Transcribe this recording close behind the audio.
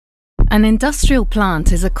An industrial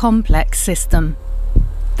plant is a complex system.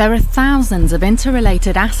 There are thousands of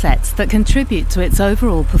interrelated assets that contribute to its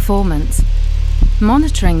overall performance.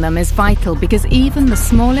 Monitoring them is vital because even the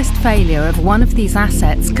smallest failure of one of these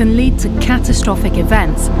assets can lead to catastrophic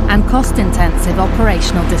events and cost-intensive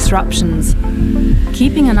operational disruptions.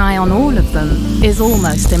 Keeping an eye on all of them is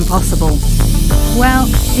almost impossible. Well,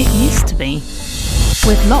 it used to be.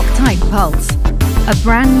 With LOCTITE Pulse, a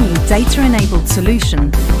brand new data-enabled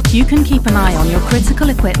solution, you can keep an eye on your critical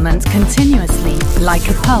equipment continuously, like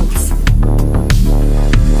a pulse.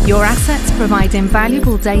 Your assets provide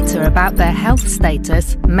invaluable data about their health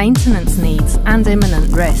status, maintenance needs, and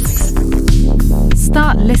imminent risks.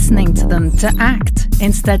 Start listening to them to act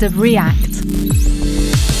instead of react.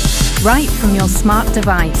 Right from your smart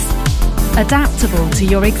device, adaptable to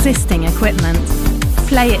your existing equipment.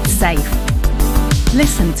 Play it safe.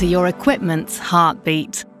 Listen to your equipment's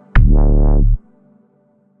heartbeat.